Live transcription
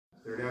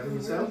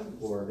Avenue South,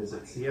 or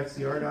visit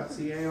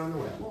CFCR.ca on the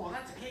web. Oh,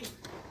 that's a cake.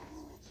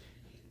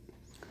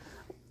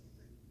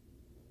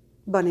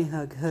 Bunny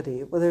hug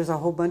hoodie. Well, there's a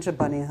whole bunch of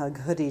bunny hug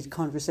hoodie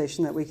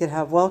conversation that we could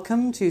have.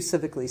 Welcome to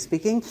Civically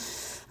Speaking.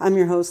 I'm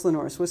your host,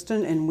 Lenore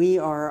Swystun, and we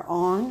are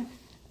on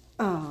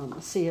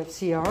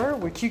CFCR,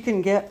 which you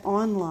can get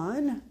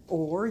online,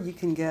 or you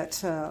can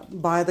get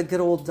by the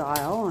good old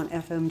dial on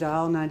FM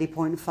dial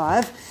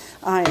 90.5.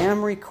 I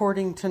am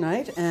recording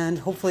tonight, and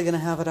hopefully going to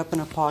have it up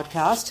in a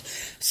podcast.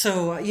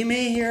 So you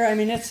may hear. I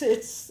mean,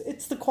 it's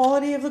the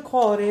quality of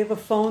a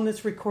phone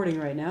that's recording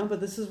right now.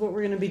 But this is what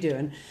we're going to be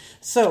doing.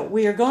 So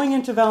we are going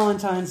into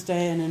Valentine's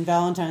Day, and in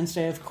Valentine's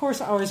Day, of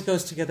course, always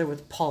goes together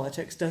with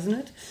politics, doesn't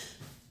it?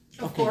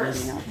 Of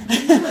course.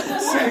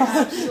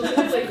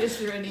 Absolutely. Is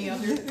there any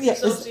other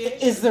association?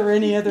 Is there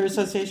any other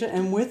association?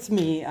 And with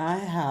me, I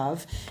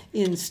have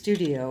in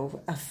studio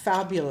a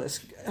fabulous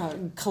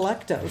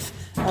collective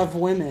of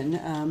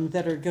women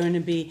that are going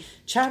to be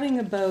chatting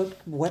about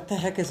what the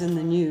heck is in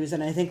the news.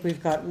 And I think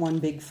we've got one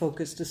big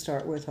focus to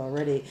start with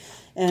already.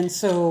 And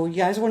so you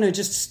guys want to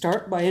just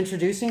start by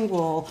introducing?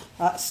 We'll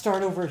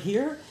start over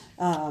here.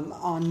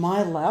 On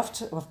my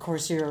left, of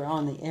course, you're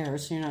on the air,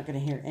 so you're not going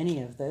to hear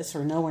any of this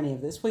or know any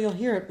of this. Well, you'll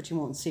hear it, but you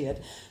won't see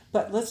it.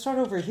 But let's start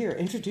over here.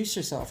 Introduce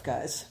yourself,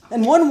 guys.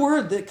 And one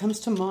word that comes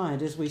to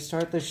mind as we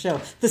start the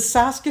show. The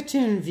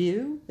Saskatoon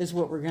View is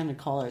what we're going to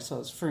call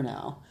ourselves for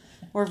now.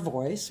 Or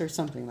Voice, or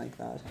something like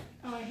that.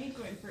 Oh, I hate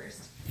going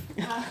first.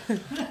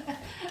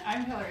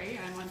 I'm Hillary.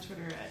 I'm on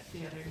Twitter at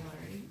the other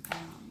Hillary.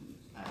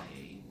 I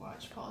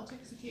watch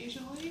politics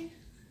occasionally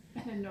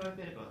and know a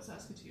bit about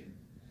Saskatoon.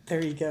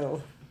 There you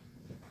go.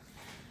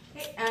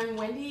 Hey, I'm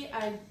Wendy.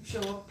 I show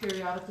up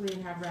periodically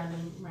and have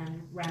random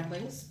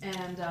ramblings,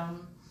 and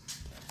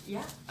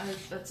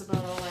that's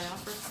about all I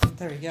offer.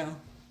 There you go.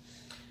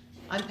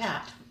 I'm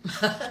Pat,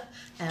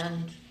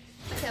 and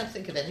I can't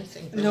think of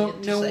anything.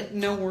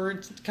 No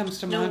word comes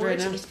to mind right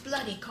now. It's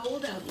bloody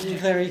cold out there.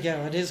 There you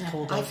go. It is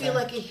cold out there. I feel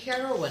like a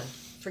heroine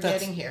for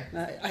getting here.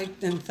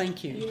 And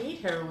thank you. You need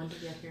heroin to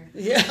get here.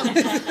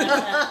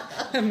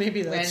 Yeah.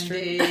 Maybe that's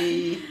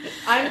Wendy. true.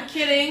 I'm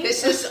kidding.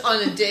 This is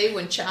on a day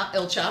when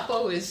El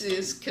Chapo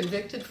is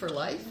convicted for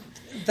life.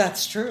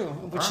 That's true,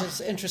 which is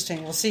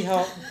interesting. We'll see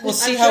how. I'm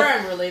sure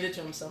I'm related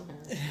to him somehow.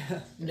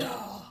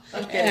 No.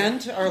 Okay.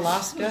 And our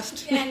last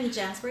guest. And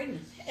Janice Braden.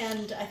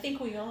 And I think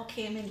we all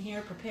came in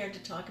here prepared to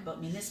talk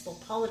about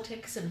municipal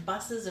politics and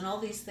buses and all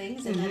these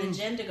things, and that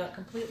agenda got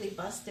completely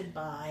busted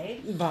by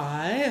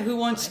who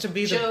wants to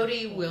be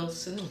Jody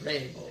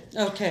Wilson-Raybould.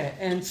 Okay,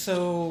 and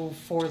so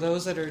for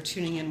those that are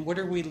tuning in, what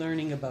are we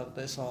learning about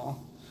this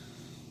all?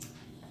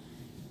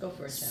 Go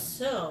for it, Jen.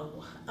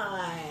 So,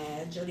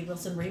 Jody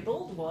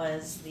Wilson-Raybould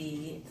was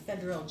the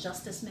federal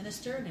justice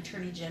minister and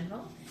attorney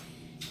general.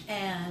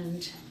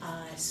 And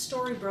a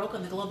story broke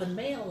on the Globe and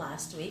Mail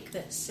last week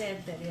that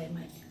said that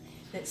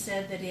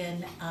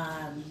in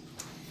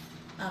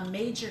a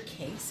major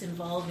case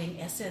involving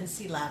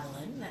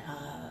SNC-Lavalin,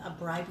 a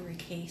bribery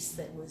case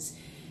that was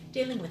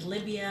dealing with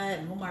Libya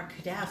and Muammar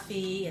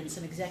Gaddafi and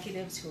some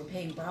executives who were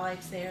paying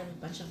bribes there.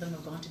 A bunch of them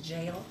have gone to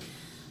jail.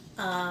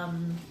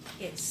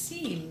 It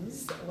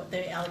seems that what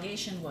the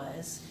allegation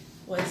was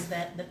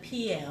that the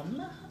PM,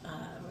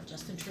 or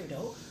Justin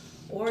Trudeau,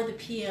 or the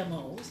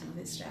PMO, some of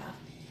his staff,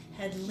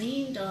 had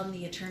leaned on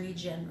the Attorney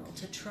General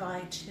to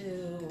try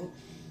to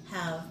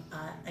have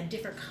a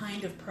different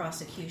kind of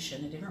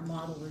prosecution, a different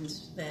model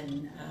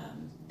than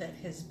that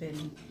has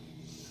been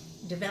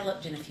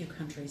developed in a few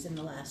countries in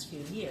the last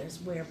few years,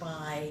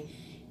 whereby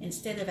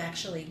instead of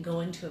actually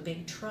going to a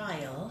big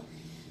trial,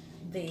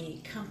 the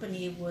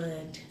company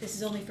would, this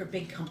is only for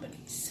big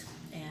companies,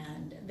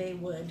 and they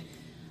would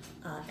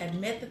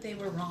admit that they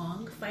were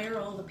wrong, fire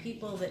all the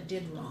people that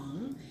did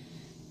wrong,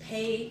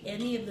 pay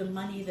any of the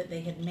money that they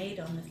had made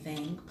on the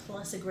thing,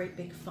 plus a great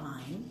big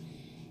fine,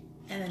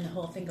 and then the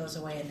whole thing goes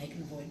away and they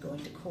can avoid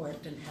going to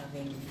court and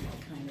having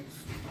a kind of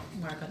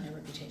mark on their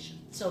reputation.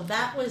 So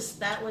that was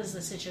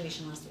the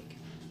situation last week.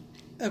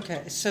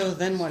 Okay, so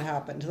then what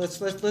happened?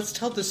 Let's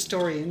tell the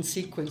story in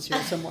sequence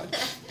here somewhat.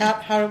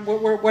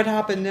 What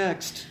happened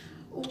next?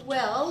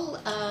 Well,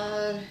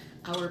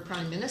 our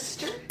Prime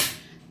Minister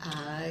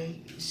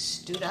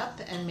stood up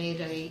and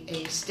made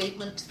a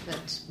statement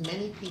that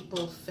many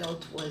people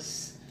felt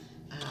was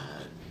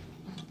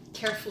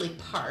carefully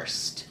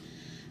parsed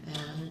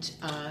and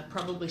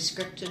probably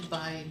scripted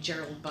by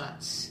Gerald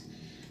Butts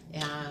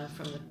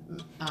from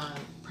the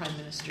Prime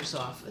Minister's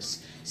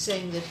office,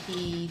 saying that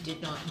he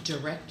did not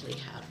directly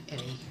have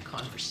any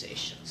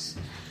conversations.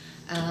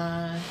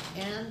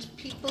 And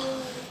people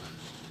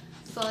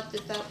thought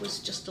that was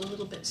just a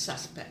little bit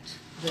suspect,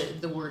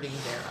 the wording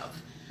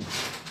thereof.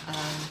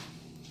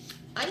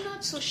 I'm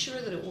not so sure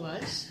that it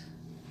was,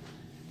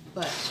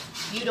 but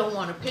you don't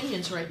want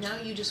opinions right now,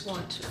 you just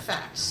want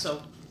facts,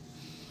 so...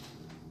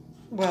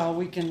 Well,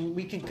 we can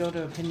go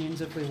to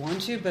opinions if we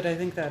want to, but I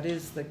think that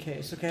is the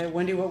case. Okay,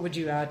 Wendy, what would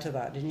you add to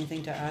that?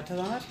 Anything to add to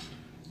that?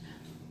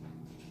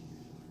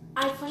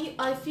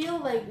 I feel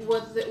like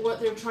what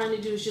they're trying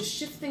to do is just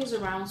shift things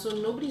around so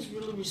nobody's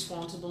really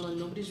responsible and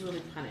nobody's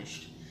really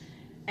punished,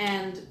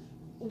 and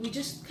we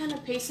just kind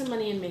of pay some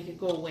money and make it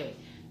go away.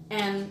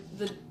 And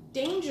the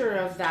danger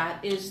of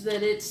that is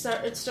that it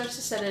starts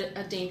to set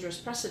a dangerous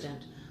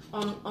precedent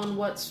on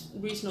what's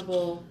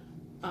reasonable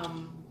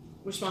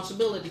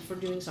responsibility for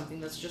doing something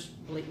that's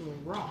just blatantly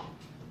wrong,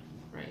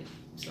 right?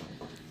 So.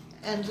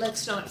 And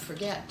let's not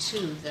forget,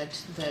 too, that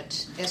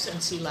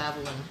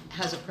SNC-Lavalin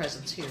has a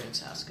presence here in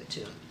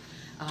Saskatoon.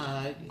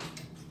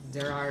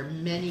 There are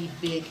many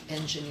big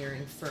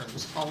engineering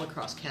firms all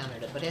across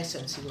Canada, but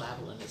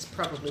SNC-Lavalin is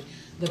probably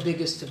the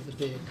biggest of the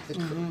big, the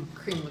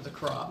cream of the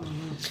crop.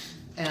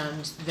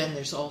 And then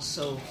there's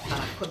also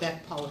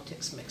Quebec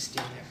politics mixed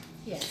in there.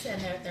 Yes,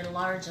 and their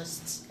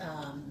largest,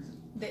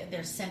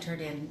 they're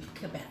centered in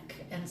Quebec,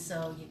 and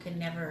so you can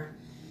never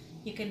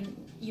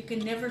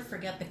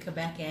forget the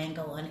Quebec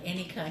angle on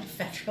any kind of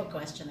federal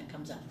question that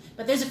comes up.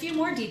 But there's a few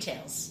more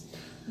details.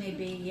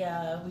 Maybe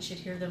we should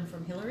hear them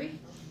from Hillary.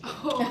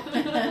 Oh,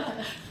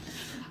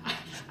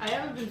 I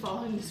haven't been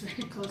following this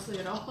very closely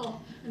at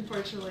all,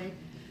 unfortunately.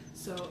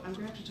 So I'm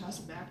going to have to toss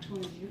it back to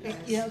one of you guys.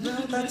 Yeah,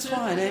 no, that's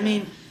fine. I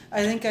mean,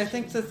 I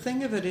think the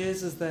thing of it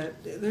is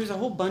that there's a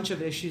whole bunch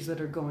of issues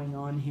that are going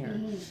on here.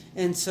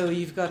 And so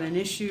you've got an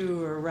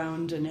issue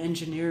around an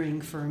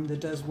engineering firm that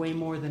does way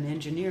more than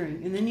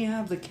engineering. And then you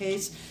have the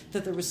case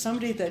that there was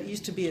somebody that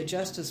used to be a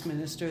justice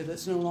minister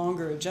that's no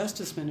longer a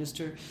justice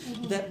minister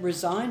that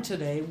resigned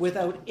today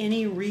without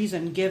any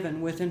reason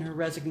given within her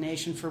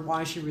resignation for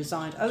why she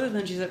resigned, other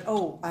than she said,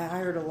 oh, I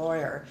hired a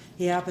lawyer.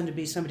 He happened to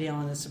be somebody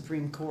on the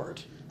Supreme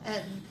Court.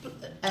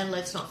 And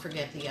let's not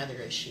forget the other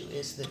issue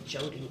is that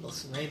Jody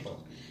Wilson-Raybould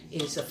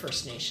is a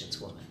First Nations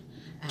woman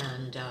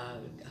and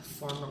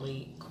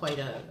formerly quite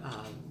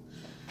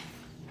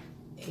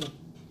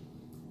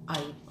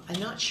I'm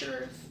not sure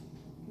if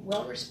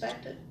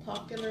well-respected,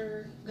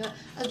 popular,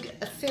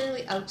 a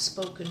fairly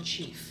outspoken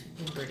chief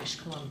in British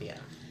Columbia.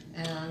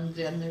 And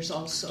then there's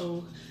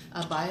also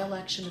a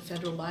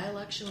federal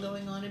by-election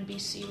going on in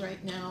BC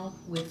right now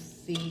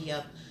with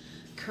the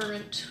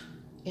current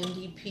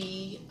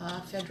NDP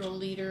federal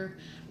leader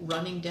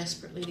running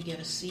desperately to get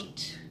a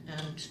seat,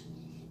 and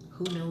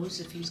who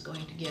knows if he's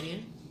going to get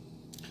in.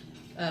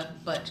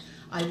 But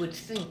I would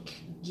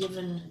think,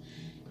 given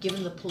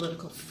the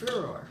political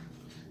furor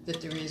that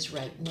there is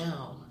right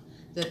now,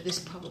 that this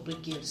probably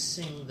gives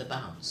Singh the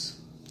bounce,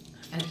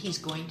 and he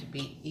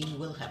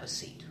will have a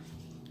seat.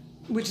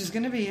 Which is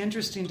going to be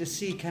interesting to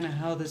see kind of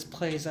how this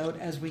plays out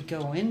as we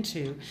go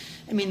into.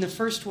 I mean, the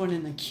first one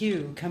in the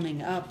queue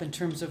coming up in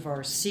terms of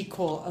our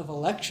sequel of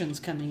elections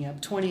coming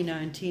up,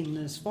 2019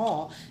 this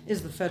fall,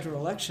 is the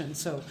federal election.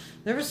 So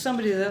there was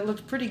somebody that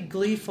looked pretty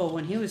gleeful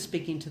when he was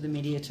speaking to the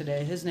media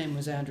today. His name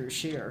was Andrew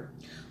Scheer.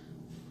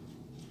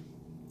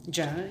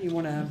 Janet, you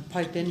want to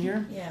pipe in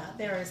here? Yeah,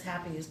 they're as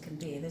happy as can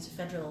be. There's a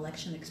federal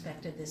election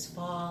expected this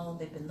fall.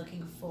 The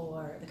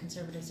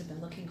Conservatives have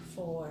been looking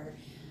for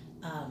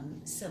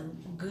some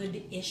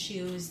good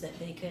issues that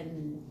they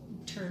can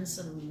turn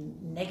some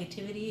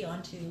negativity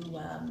onto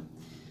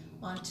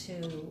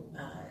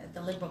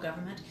the Liberal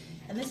government,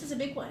 and this is a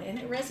big one, and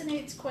it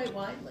resonates quite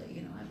widely.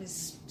 You know, I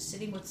was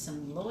sitting with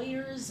some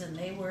lawyers, and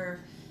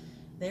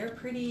they're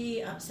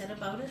pretty upset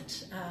about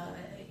it.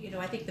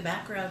 I think the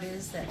background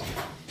is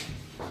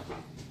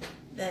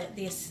that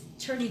the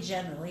Attorney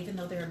General, even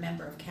though they're a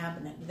member of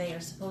Cabinet, they are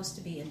supposed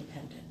to be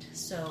independent.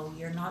 So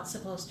you're not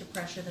supposed to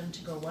pressure them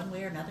to go one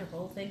way or another.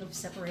 Whole thing of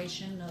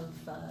separation of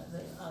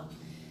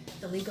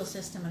the legal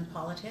system and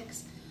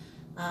politics.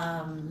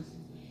 And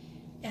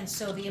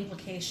so the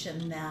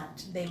implication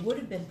that they would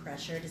have been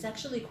pressured is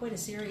actually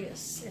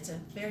it's a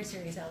very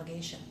serious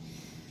allegation.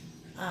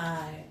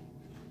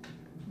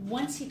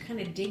 Once you kind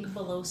of dig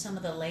below some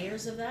of the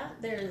layers of that,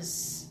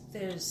 there's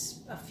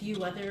a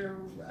few other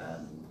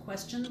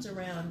questions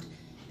around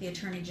the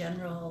Attorney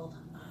General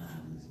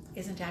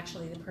isn't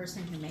actually the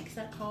person who makes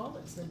that call.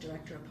 It's the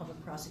Director of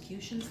Public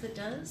Prosecutions that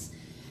does.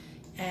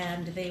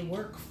 And they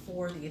work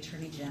for the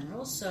Attorney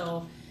General.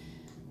 So,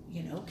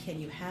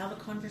 can you have a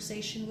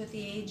conversation with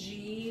the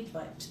AG,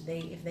 but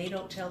if they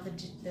don't tell the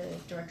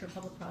Director of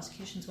Public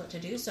Prosecutions what to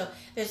do? So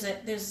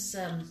there's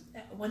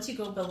once you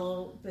go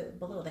below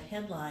the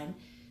headline,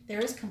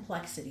 there is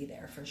complexity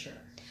there for sure.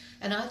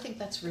 And I think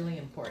that's really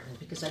important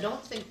because I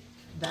don't think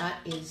that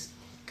is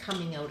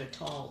coming out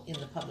at all in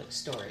the public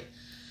story.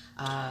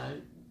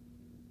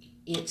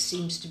 It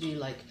seems to be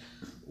like,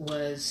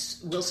 was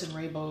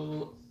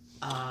Wilson-Raybould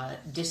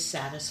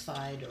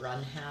dissatisfied or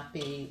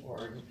unhappy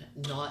or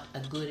not a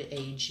good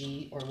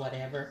AG or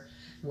whatever?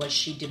 Was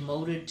she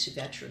demoted to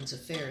Veterans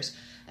Affairs?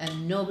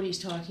 And nobody's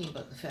talking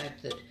about the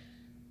fact that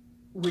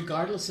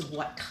regardless of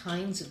what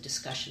kinds of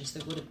discussions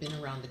there would have been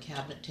around the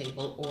cabinet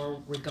table,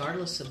 or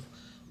regardless of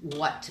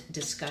what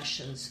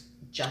discussions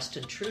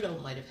Justin Trudeau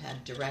might have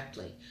had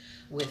directly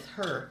with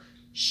her,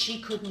 she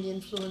couldn't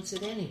influence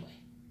it anyway.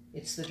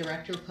 It's the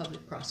Director of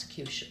Public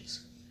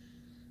Prosecutions.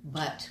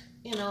 But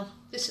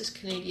this is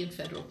Canadian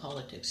federal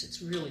politics.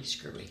 It's really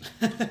screwy.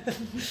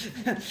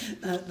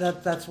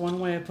 That's one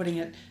way of putting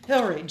it.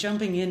 Hillary,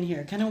 jumping in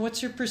here, kind of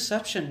what's your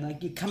perception?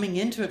 Like, you coming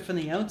into it from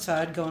the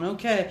outside going,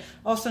 okay,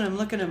 all of a sudden I'm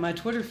looking at my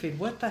Twitter feed.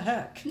 What the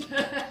heck?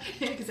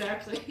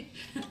 Exactly.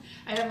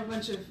 I have a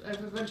bunch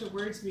of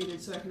words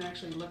muted so I can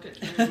actually look at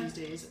Twitter these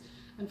days.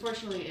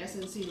 Unfortunately,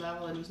 SNC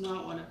Lavalin was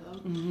not one of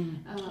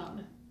them. Mm-hmm.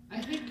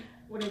 I think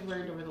what I've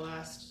learned over the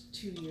last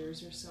 2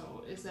 years or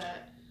so is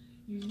that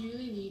you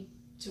really need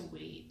to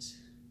wait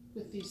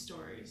with these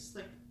stories.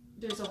 Like,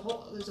 there's a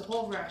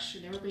whole rush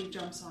and everybody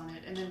jumps on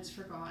it and then it's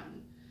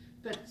forgotten.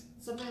 But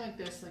something like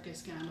this, like a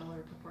scandal or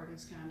a purported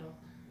scandal,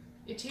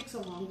 it takes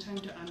a long time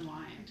to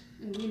unwind,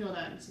 and we know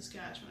that in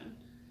Saskatchewan,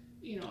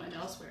 and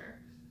elsewhere.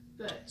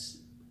 But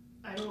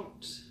I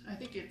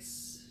think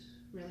it's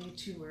really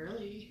too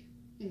early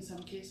in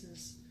some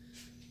cases,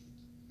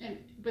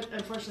 but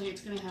unfortunately,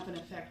 it's going to have an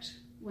effect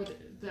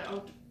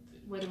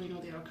whether we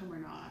know the outcome or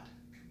not.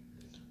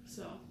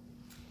 So.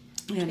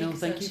 Yeah, no, so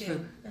thank you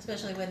too,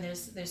 especially when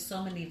there's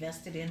so many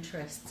vested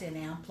interests in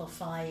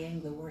amplifying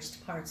the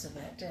worst parts of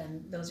it,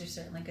 and those are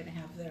certainly going to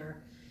have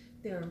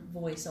their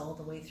voice all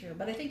the way through.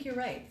 But I think you're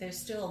right. There's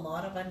still a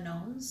lot of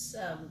unknowns.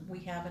 We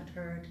haven't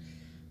heard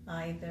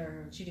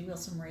either Jody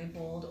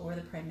Wilson-Raybould or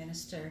the Prime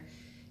Minister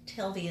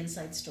tell the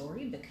inside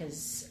story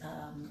because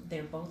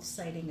they're both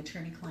citing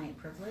attorney-client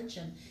privilege,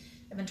 and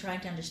I've been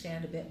trying to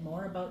understand a bit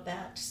more about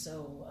that.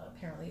 So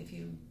apparently, if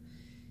you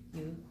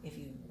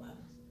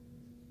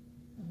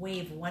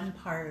waive one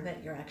part of it,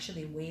 you're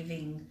actually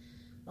waiving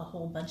a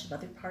whole bunch of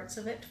other parts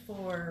of it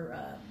for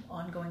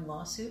ongoing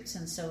lawsuits,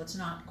 and so it's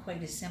not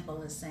quite as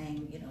simple as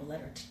saying,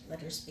 let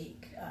her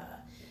speak.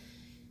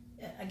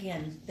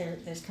 Again,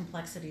 there's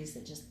complexities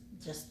that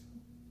just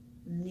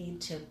need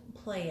to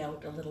play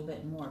out a little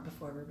bit more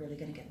before we're really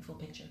going to get the full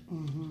picture.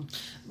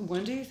 Mm-hmm.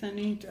 Wendy,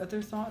 any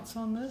other thoughts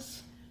on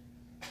this?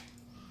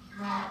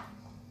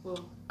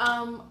 Well,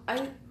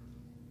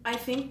 I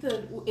think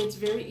that it's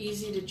very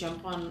easy to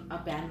jump on a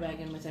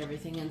bandwagon with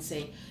everything and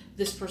say,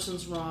 this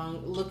person's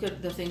wrong, look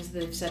at the things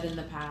they've said in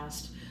the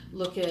past,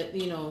 look at,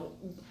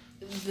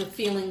 the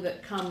feeling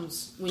that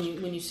comes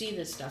when you see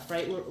this stuff,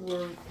 right?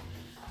 We're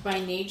by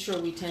nature,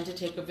 we tend to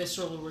take a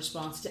visceral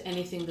response to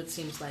anything that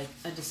seems like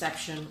a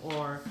deception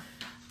or,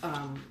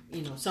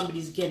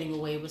 somebody's getting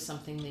away with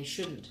something they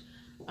shouldn't.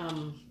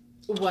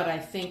 What I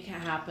think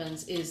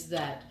happens is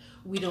that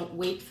we don't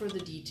wait for the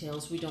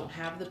details, we don't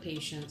have the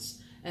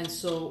patience. And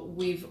so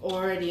we've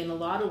already, in a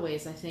lot of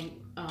ways, I think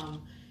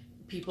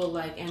people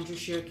like Andrew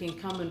Scheer can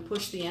come and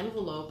push the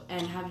envelope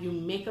and have you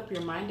make up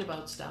your mind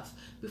about stuff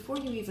before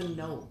you even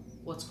know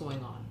what's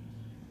going on.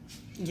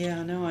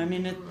 Yeah, no, I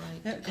mean,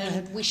 right.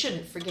 And we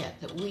shouldn't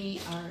forget that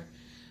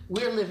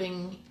we're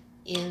living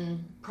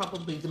in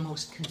probably the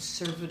most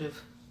conservative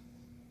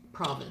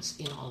province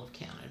in all of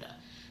Canada,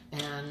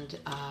 and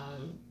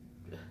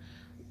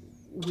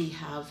we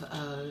have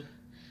a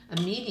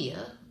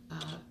media.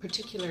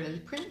 Particularly the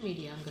print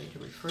media I'm going to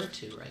refer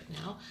to right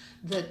now,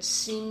 that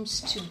seems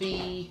to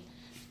really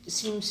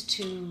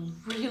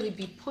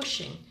be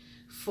pushing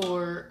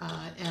for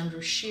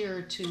Andrew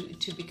Scheer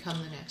to become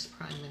the next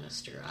Prime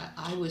Minister.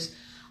 I was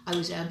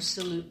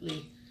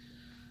absolutely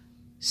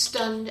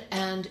stunned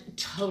and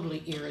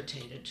totally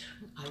irritated.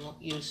 I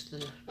won't use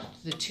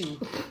the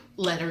two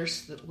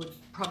letters that would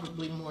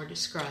probably more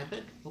describe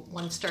it, but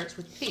one starts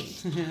with P.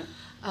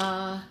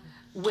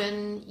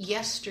 When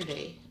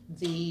yesterday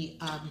the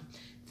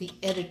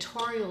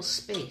editorial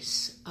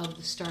space of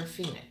the Star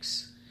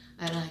Phoenix,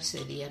 and I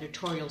say the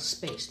editorial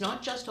space,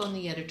 not just on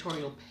the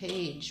editorial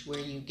page where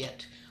you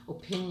get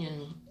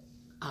opinion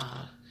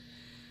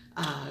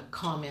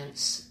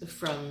comments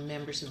from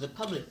members of the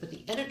public, but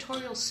the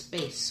editorial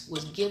space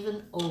was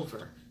given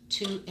over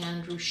to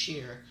Andrew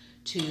Scheer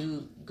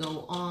to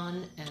go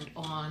on and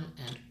on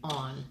and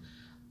on,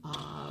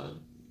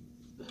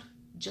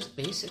 just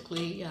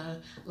basically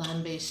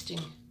lambasting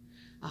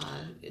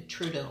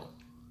Trudeau.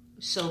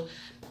 So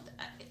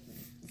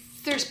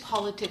there's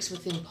politics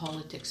within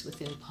politics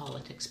within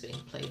politics being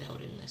played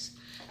out in this.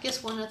 I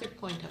guess one other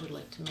point I would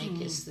like to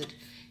make is that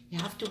you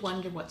have to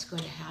wonder what's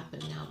going to happen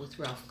now with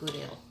Ralph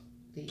Goodale,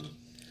 the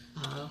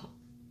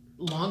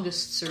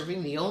longest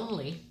serving, the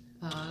only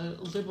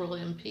Liberal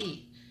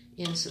MP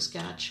in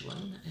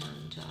Saskatchewan,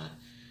 and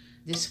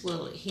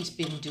he's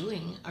been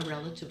doing a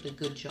relatively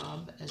good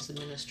job as the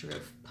Minister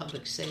of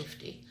Public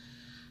Safety,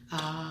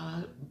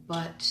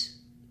 but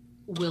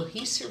will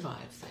he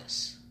survive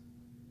this?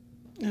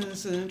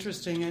 This is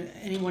interesting.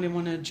 Anyone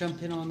want to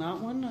jump in on that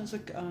one?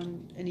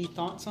 Any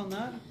thoughts on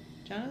that,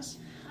 Janice?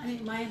 I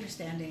mean, my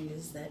understanding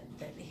is that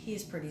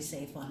he's pretty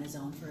safe on his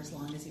own for as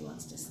long as he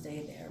wants to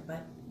stay there.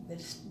 But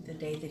the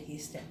day that he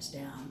steps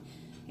down,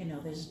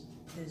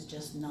 there's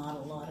just not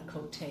a lot of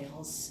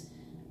coattails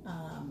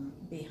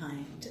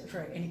behind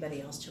for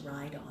anybody else to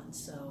ride on.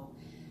 So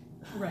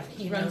right,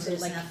 he runs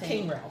it like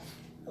King Ralph.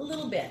 A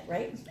little bit,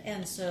 right?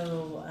 And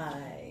so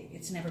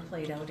it's never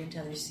played out into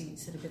other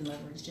seats that have been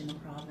leveraged in the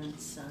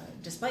province,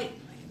 despite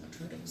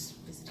Trudeau's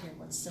visit here,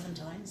 7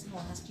 times in the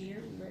last year.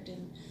 We read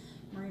in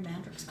Murray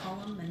Mandrick's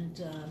column,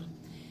 and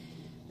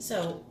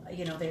so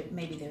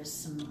maybe there's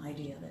some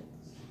idea that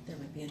there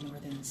might be a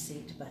northern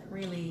seat, but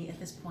really at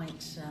this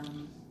point,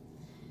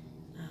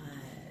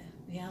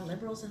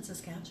 Liberals in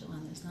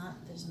Saskatchewan. There's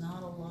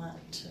not a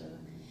lot.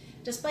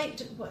 Despite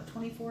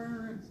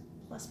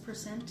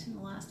 24+% in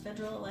the last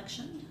federal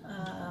election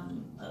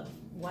of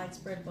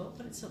widespread vote,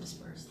 but it's so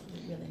dispersed that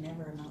it really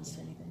never amounts to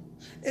anything.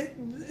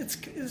 It's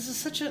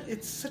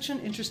such an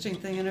interesting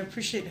thing, and I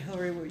appreciate,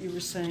 Hillary, what you were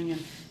saying,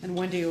 and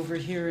Wendy over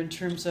here in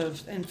terms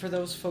of, and for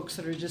those folks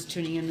that are just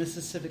tuning in, this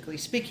is Civically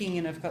Speaking,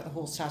 and I've got the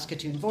whole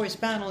Saskatoon Voice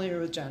panel here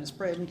with Janice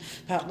Braden,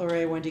 Pat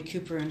Laurie, Wendy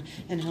Cooper, and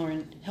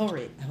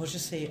Hillary. I will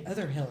just say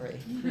other Hillary.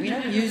 We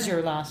don't use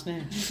your last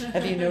name.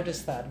 Have you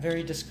noticed that?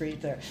 Very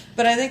discreet there.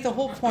 But I think the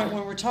whole point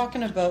when we're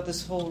talking about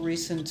this whole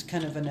recent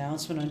kind of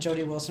announcement on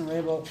Jody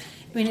Wilson-Raybould,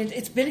 I mean,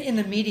 it's been in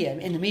the media.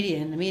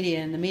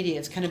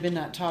 It's kind of been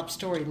that top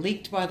story,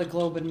 leaked by the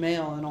Globe and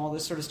Mail and all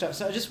this sort of stuff.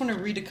 So I just want to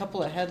read a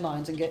couple of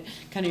headlines and get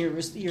kind of your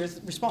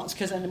response.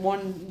 Because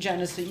one,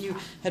 Janice, that you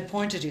had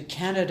pointed to,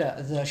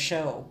 Canada, the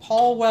show.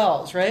 Paul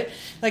Wells, right?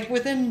 Like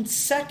within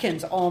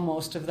seconds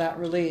almost of that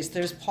release,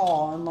 there's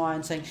Paul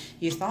online saying,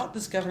 you thought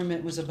this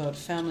government was about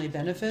family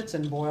benefits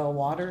and boil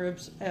water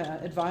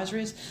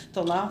advisories?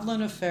 The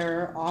Lavalin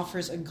affair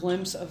offers a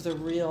glimpse of the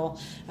real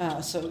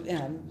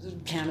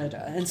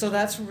Canada. And so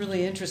that's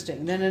really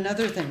interesting. Then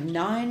another thing,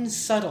 9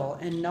 subtle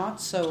and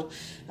not so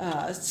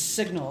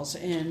signals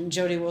in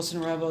Jody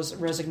Wilson-Raybould's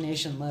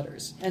resignation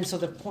letters. And so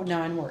the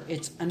 9 were,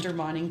 it's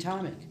undermining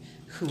timing.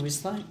 Who is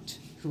thanked?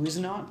 Who is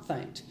not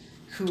thanked?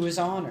 Who is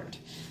honored?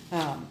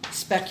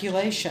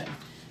 Speculation.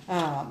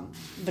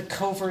 The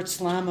covert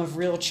slam of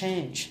real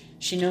change.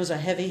 She knows a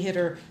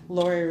heavy-hitter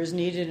lawyer is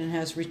needed and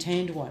has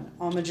retained one.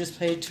 Homage is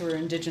paid to her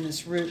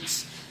Indigenous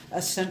roots.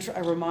 A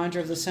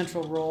reminder of the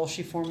central role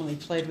she formerly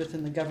played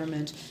within the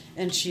government,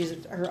 and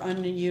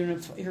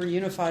her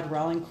unified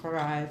rallying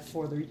cry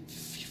for the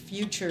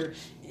future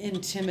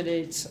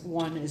intimidates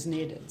one is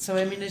needed. So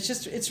I mean,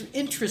 it's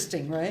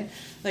interesting, right?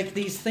 Like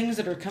these things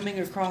that are coming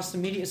across the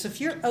media. So if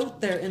you're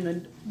out there in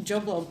the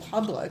Jolene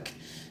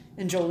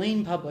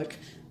public,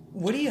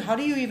 how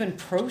do you even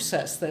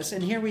process this?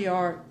 And here we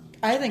are.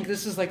 I think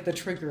this is like the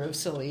trigger of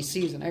silly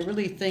season. I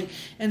really think,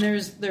 and there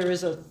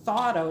is a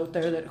thought out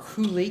there that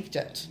who leaked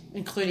it,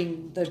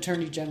 including the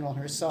Attorney General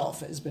herself,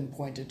 has been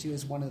pointed to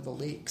as one of the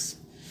leaks.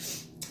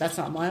 That's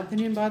not my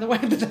opinion, by the way,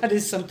 but that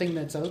is something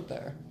that's out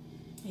there.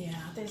 Yeah,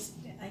 there's,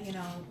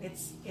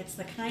 it's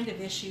the kind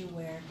of issue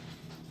where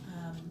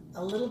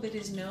a little bit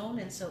is known,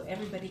 and so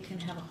everybody can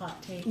have a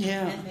hot take,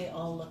 and they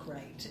all look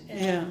right.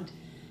 And,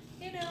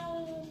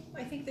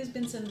 I think there's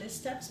been some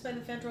missteps by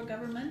the federal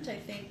government. I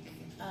think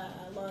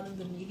a lot of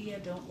the media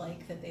don't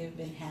like that they've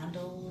been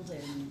handled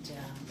and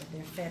that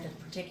they're fed a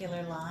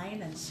particular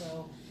line, and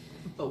so.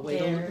 But wait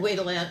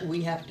till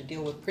we have to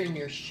deal with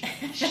Premier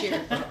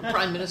Scheer,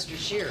 Prime Minister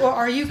Scheer. Well,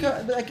 are you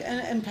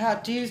and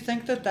Pat? Do you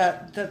think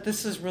that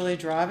this is really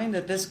driving,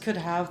 that this could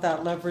have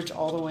that leverage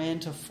all the way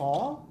into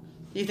fall?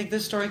 Do you think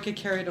this story could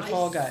carry to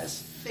fall,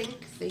 guys? I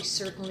think they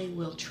certainly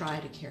will try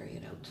to carry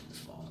it out to the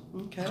fall.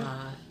 Okay.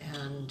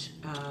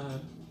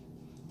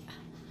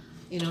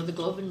 The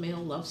Globe and Mail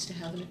loves to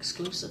have an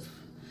exclusive,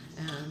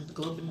 and the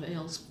Globe and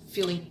Mail's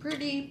feeling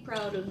pretty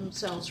proud of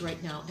themselves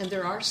right now. And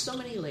there are so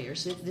many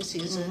layers. This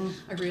is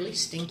a really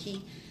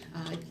stinky,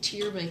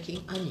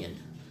 tear-making onion.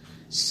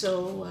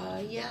 So,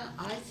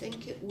 I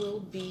think it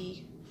will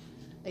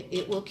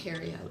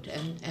carry out.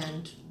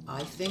 And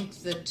I think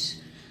that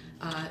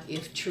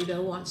if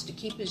Trudeau wants to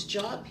keep his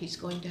job, he's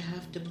going to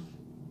have to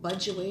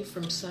budge away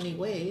from sunny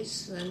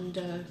ways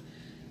and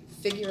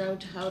figure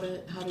out how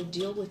to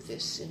deal with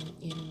this in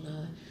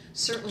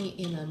certainly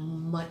in a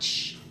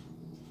much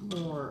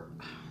more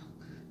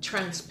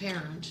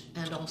transparent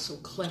and also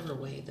clever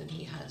way than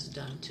he has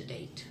done to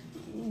date.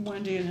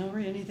 Wendy and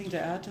Hillary, anything to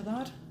add to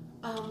that?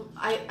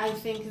 I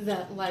think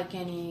that, like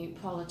any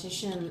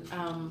politician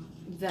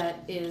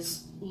that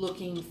is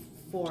looking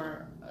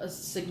for a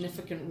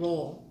significant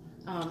role,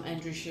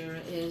 Andrew Scheer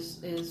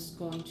is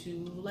going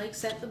to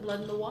set the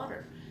blood in the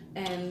water,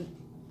 and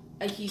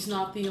he's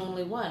not the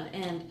only one.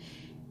 And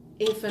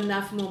if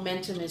enough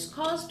momentum is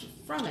caused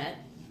from it,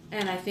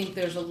 and I think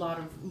there's a lot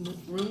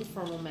of room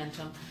for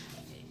momentum,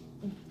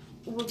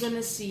 we're going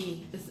to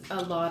see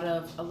a lot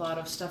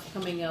of stuff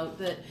coming out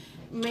that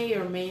may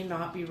or may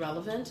not be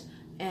relevant,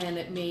 and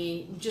it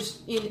may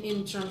just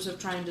in terms of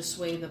trying to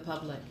sway the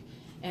public.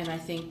 And I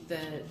think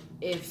that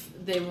if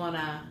they want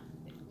to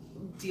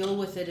deal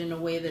with it in a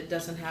way that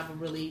doesn't have a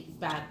really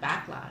bad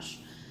backlash,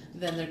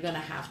 then they're going to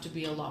have to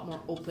be a lot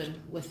more open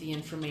with the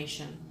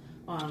information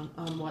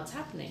on what's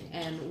happening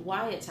and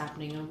why it's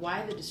happening and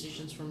why the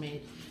decisions were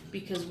made,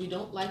 because we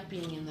don't like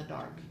being in the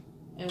dark,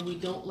 and we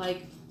don't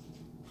like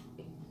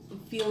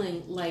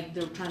feeling like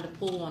they're trying to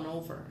pull one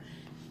over.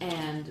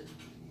 And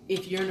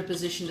if you're in a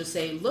position to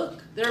say,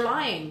 look, they're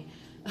lying,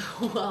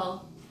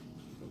 well,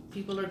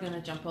 people are going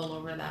to jump all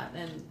over that.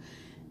 And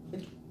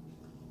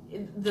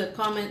the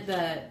comment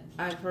that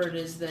I've heard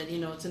is that,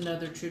 it's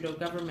another Trudeau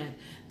government.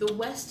 The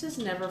West has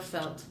never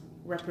felt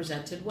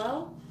represented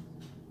well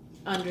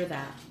under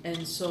that.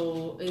 And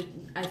so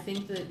I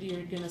think that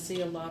you're going to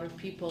see a lot of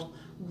people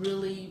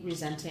really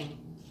resenting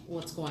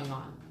what's going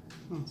on.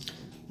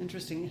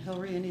 Interesting.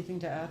 Hillary, anything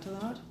to add to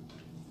that?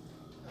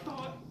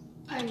 Oh,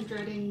 I'm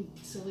dreading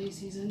silly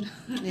season.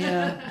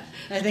 Yeah,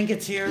 I think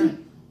it's here.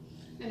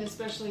 And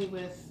especially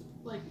with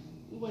like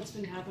what's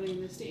been happening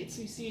in the States,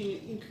 we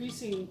see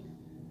increasing,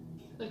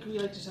 like we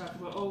like to talk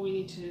about, we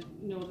need to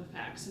know the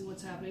facts and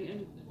what's happening.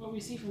 And what we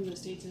see from the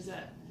States is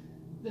that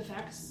the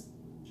facts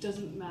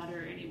doesn't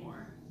matter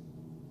anymore.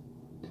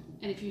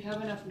 And if you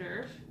have enough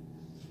nerve,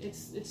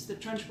 it's the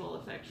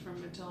Trunchbull effect from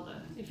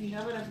Matilda. If you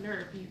have enough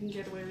nerve, you can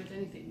get away with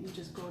anything. You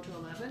just go to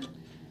 11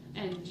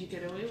 and you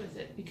get away with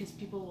it because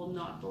people will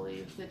not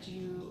believe that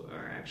you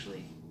are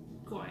actually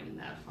going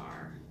that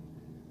far.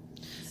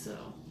 So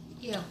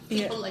yeah,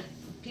 people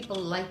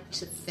like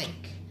to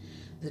think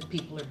that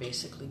people are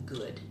basically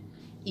good,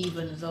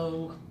 even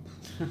though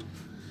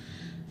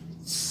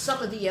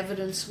some of the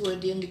evidence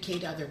would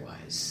indicate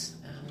otherwise.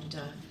 And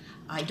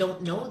I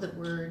don't know that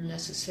we're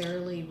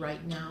necessarily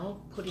right now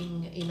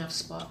putting enough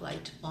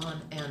spotlight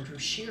on Andrew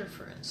Scheer,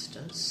 for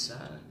instance.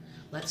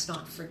 Let's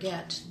not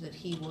forget that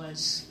he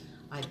was,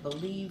 I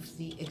believe,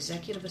 the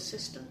executive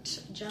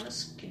assistant,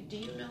 Janice, do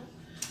you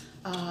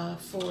know,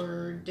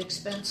 for Dick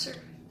Spencer.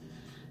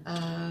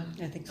 I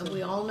think so. And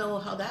we all know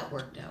how that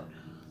worked out.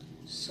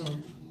 So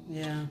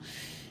yeah.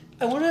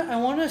 I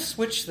want to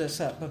switch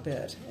this up a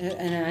bit,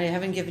 and I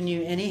haven't given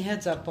you any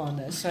heads up on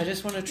this, so I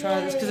just want to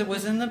try this because it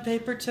was in the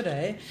paper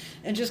today,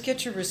 and just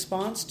get your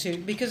response to,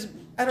 because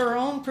at our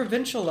own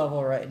provincial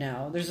level right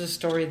now, there's a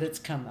story that's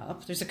come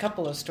up. There's a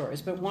couple of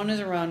stories, but one is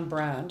around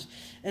Brant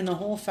and the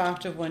whole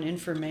fact of when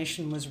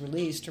information was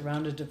released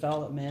around a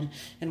development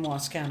in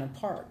Wascana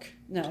Park.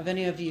 Now, have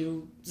any of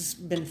you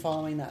been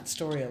following that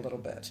story a little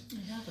bit?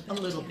 a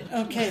little bit.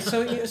 Okay,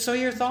 so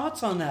your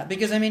thoughts on that?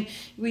 Because I mean,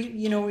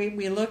 we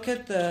look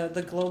at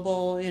the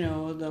global,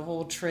 the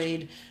whole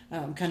trade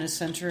kind of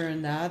center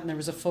and that, and there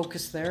was a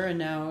focus there, and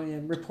now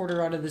a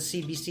reporter out of the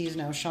CBC has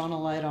now shone a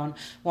light on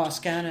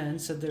Wascana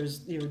and said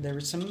there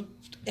was some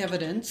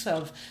evidence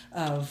of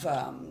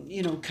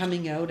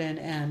coming out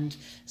and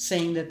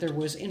saying that there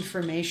was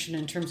information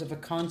in terms of a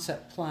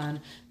concept plan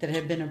that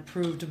had been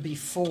approved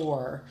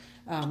before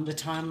the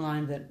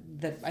timeline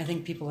that I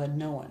think people had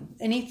known.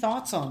 Any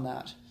thoughts on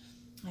that?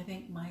 I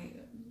think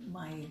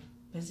my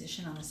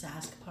position on the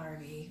Sask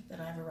Party that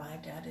I've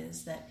arrived at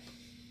is that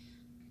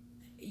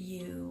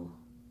you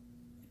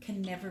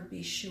can never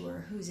be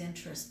sure whose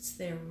interests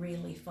they're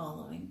really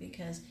following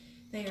because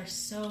they are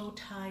so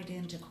tied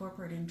into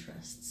corporate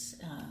interests.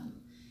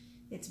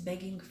 It's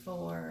begging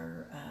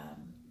for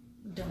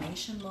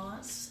donation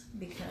laws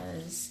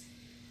because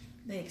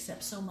they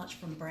accept so much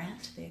from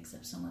Brant, they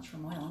accept so much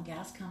from oil and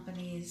gas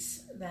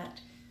companies that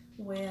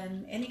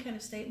when any kind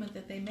of statement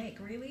that they make,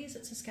 really, is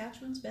it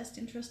Saskatchewan's best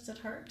interests at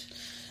heart?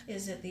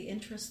 Is it the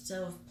interests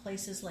of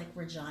places like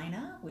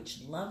Regina,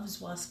 which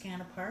loves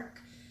Wascana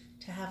Park,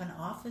 to have an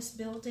office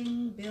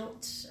building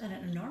built, an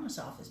enormous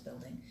office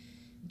building,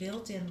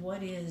 built in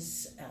what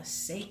is a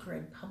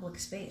sacred public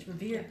space,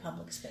 revered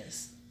public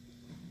space?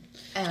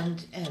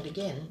 And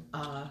again,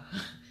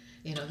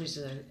 there's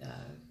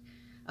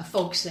a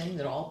folk saying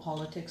that all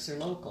politics are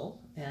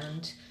local,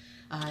 and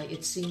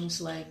it seems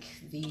like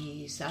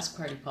the Sask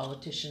Party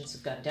politicians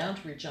have got down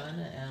to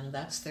Regina, and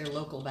that's their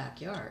local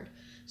backyard.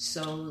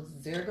 So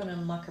they're going to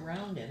muck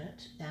around in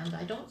it, and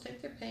I don't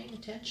think they're paying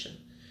attention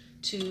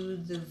to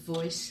the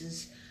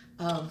voices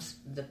of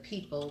the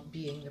people,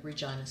 being the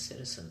Regina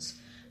citizens.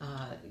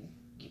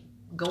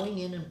 Going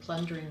in and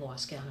plundering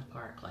Wascana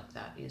Park like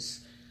that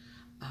is...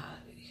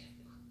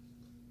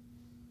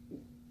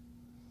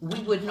 We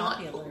would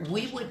not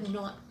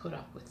put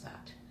up with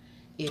that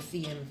if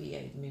the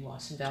MVA, the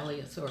Meewasin Valley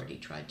Authority,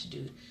 tried to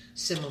do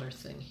similar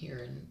thing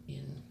here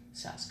in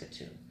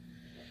Saskatoon.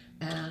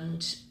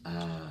 And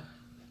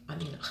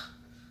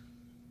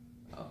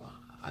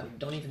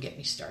don't even get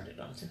me started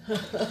on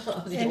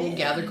the old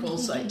Gather Coal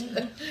site.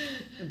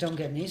 Don't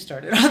get me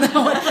started on that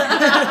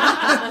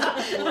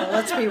one. Well,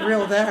 let's be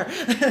real there.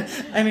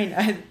 I mean,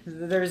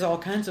 there's all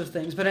kinds of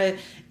things, but I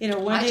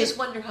just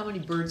wonder how many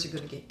birds are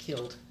going to get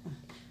killed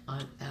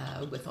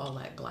with all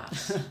that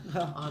glass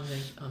on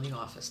the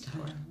office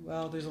tower.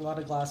 Well, there's a lot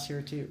of glass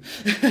here too.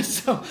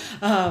 So,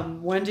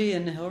 Wendy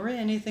and Hillary,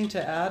 anything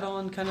to add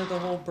on kind of the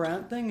whole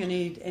Brant thing?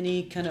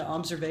 Any kind of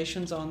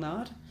observations on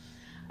that?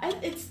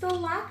 It's the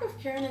lack of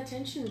care and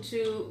attention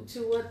to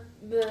what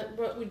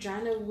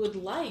Regina would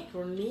like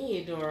or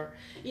need, or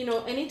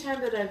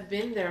anytime that I've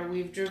been there,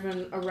 we've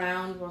driven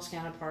around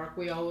Wascana Park.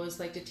 We always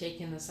like to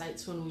take in the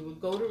sights when we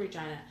would go to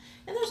Regina,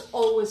 and there's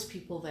always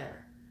people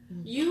there.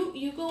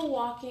 You go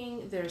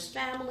walking, there's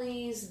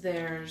families,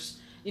 there's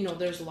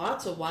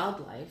lots of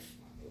wildlife,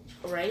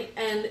 right?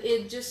 And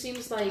it just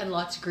seems like... And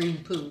lots of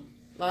green poo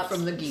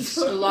from the geese.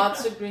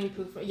 Lots of green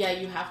poo. Yeah,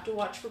 you have to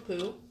watch for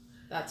poo.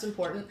 That's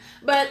important.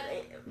 But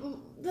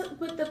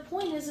the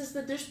point is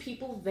that there's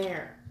people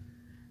there.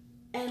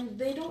 And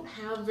they don't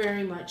have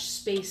very much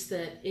space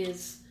that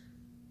is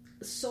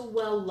so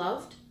well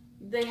loved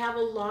they have a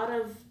lot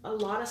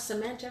of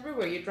cement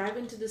everywhere. You drive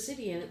into the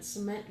city and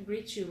cement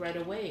greets you right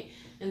away.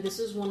 And this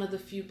is one of the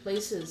few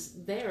places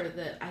there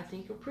that I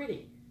think are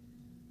pretty.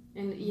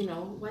 And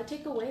why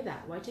take away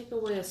that? Why take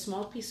away a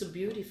small piece of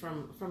beauty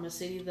from a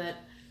city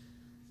that,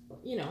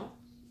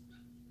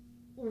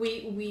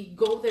 we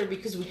go there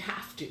because we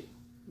have to.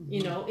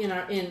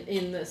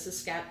 In the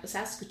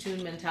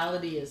Saskatoon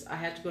mentality is, I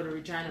had to go to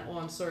Regina. Oh,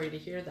 I'm sorry to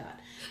hear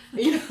that.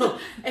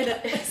 And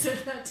I said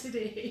that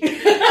today.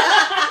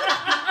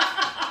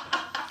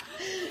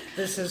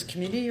 This is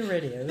community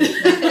radio,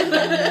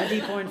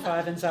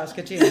 90.5 in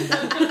Saskatoon.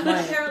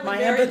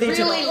 My empathy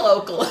really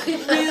local,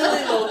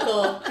 really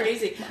local,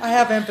 crazy. I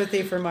have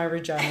empathy for my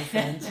Regina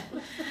friends.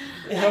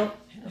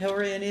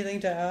 Hillary, anything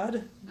to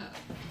add?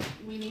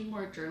 We need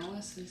more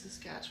journalists in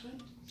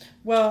Saskatchewan.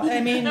 Well,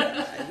 I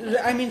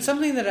mean,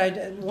 something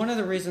that one of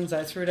the reasons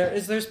I threw it out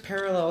is there's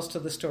parallels to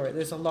the story.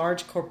 There's a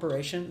large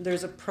corporation.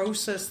 There's a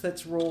process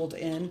that's rolled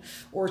in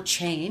or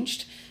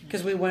changed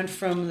because we went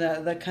from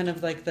the kind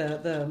of like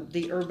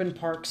the urban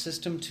park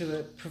system to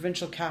a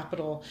provincial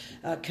capital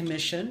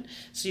commission.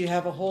 So you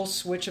have a whole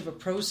switch of a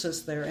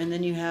process there, and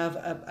then you have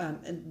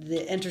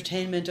the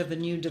entertainment of a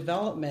new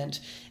development,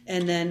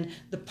 and then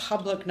the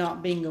public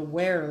not being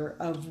aware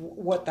of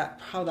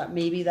how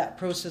that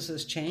process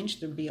has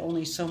changed. There'd be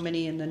only so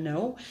many in the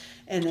know,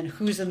 and then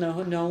who's in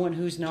the know and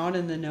who's not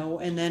in the know,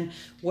 and then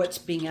what's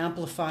being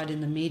amplified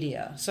in the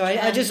media. So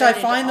I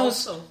find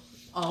those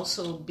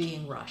also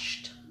being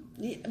rushed.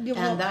 Yeah,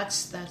 and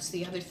that's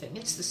the other thing.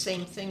 It's the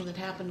same thing that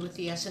happened with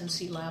the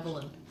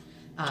SNC-Lavalin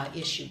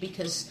issue,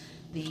 because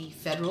the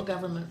federal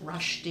government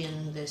rushed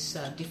in this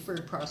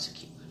deferred.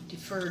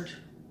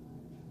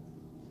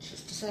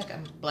 Just a sec,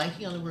 I'm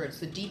blanking on the words.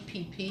 The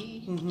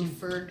DPP,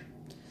 deferred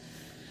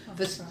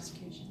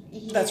prosecution.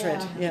 Yeah. That's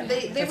right. Yeah,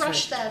 they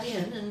rushed that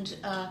in, and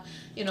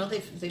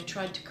they've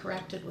tried to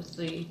correct it with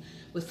the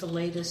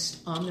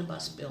latest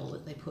omnibus bill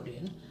that they put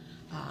in,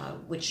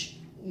 which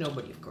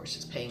nobody, of course,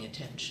 is paying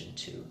attention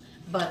to.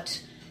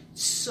 But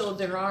so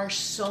there are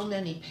so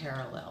many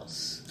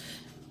parallels.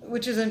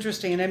 Which is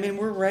interesting. And I mean,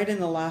 we're right in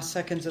the last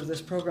seconds of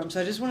this program.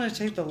 So I just want to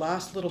take the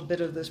last little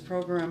bit of this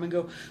program and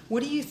go,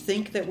 what do you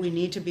think that we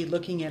need to be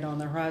looking at on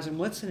the horizon?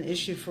 What's an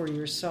issue for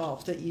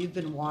yourself that you've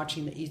been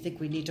watching that you think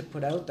we need to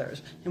put out there?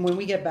 And when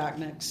we get back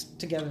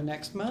together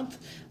next month,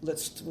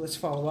 let's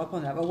follow up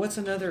on that. But what's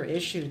another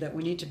issue that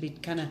we need to be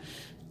kind of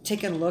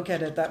taking a look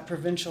at that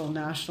provincial,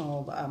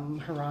 national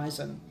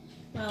horizon?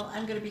 Well,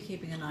 I'm going to be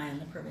keeping an eye on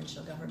the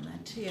provincial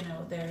government.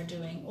 They're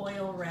doing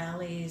oil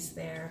rallies,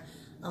 they're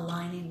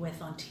aligning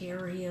with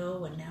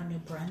Ontario and now New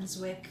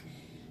Brunswick,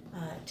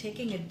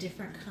 taking a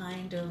different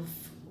kind of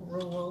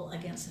role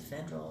against the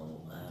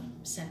federal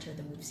centre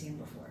than we've seen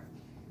before.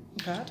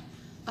 Pat?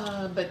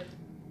 But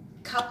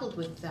coupled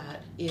with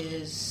that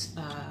is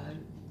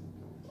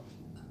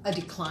a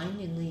decline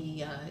in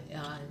the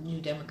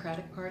New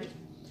Democratic Party,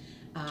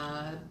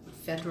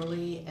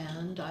 federally,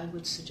 and I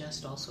would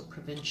suggest also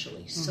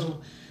provincially. Mm-hmm.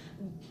 So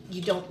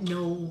you don't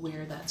know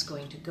where that's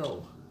going to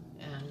go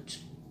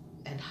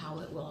and how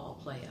it will all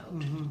play out.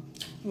 Mm-hmm.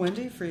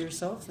 Wendy, for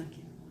yourself, thank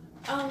you.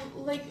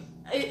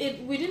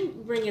 We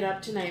didn't bring it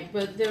up tonight,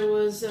 but there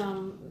was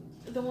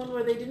the one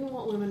where they didn't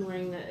want women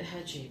wearing the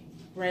hijab,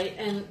 right?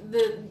 And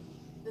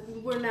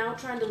we're now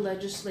trying to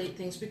legislate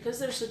things because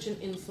there's such an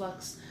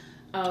influx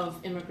of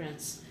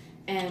immigrants,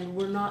 and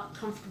we're not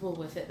comfortable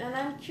with it. And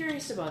I'm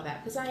curious about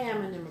that because I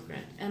am an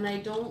immigrant, and I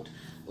don't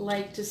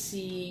like to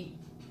see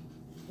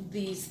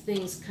these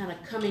things kind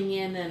of coming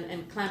in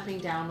and clamping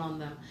down on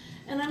them.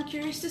 And I'm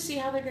curious to see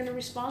how they're going to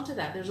respond to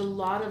that. There's a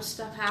lot of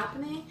stuff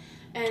happening,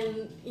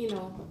 and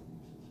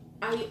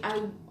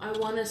I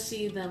want to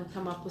see them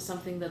come up with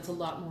something that's a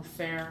lot more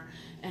fair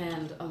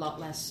and a lot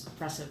less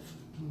oppressive.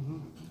 Mm-hmm.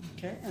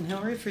 Okay, and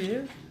Hillary, for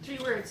you? 3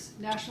 words: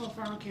 National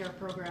Pharmacare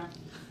Program.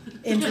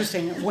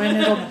 Interesting. When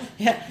it'll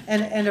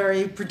and are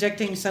you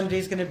predicting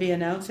somebody's going to be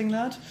announcing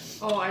that?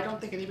 Oh, I don't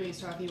think anybody's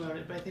talking about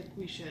it, but I think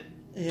we should.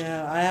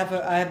 Yeah, I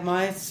have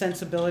my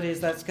sensibility is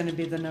that's going to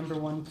be the number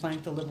one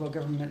plank the Liberal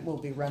government will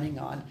be running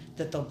on,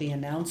 that they'll be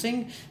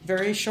announcing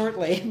very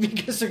shortly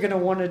because they're going to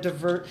want to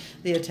divert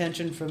the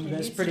attention from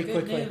this pretty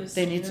quickly.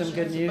 They need some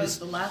good news. It's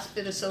the last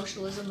bit of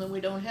socialism that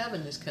we don't have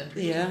in this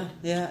country. Yeah,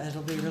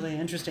 it'll be really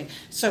interesting.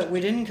 So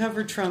we didn't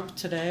cover Trump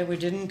today. We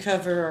didn't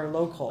cover our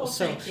local.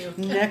 Thank you.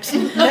 Next.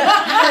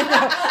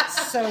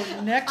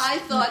 I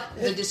thought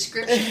the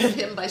description of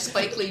him by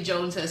Spike Lee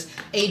Jones as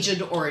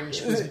Agent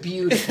Orange was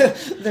beautiful.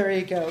 There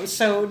you go.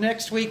 So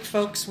next week,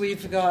 folks,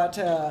 we've got,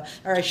 or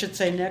I should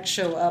say next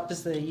show up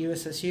is the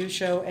USSU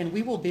show, and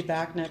we will be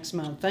back next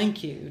month.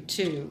 Thank you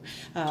to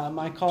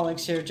my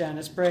colleagues here,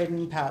 Janice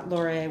Braden, Pat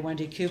Laurier,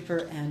 Wendy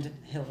Cooper, and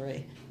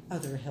Hillary.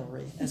 Other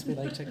Hillary, as we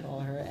like to call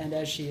her, and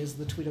as she is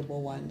the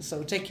tweetable one.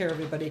 So take care,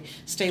 everybody.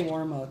 Stay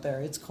warm out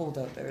there. It's cold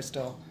out there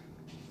still.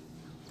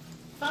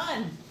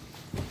 Fun.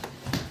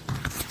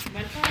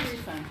 Might probably be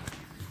fun.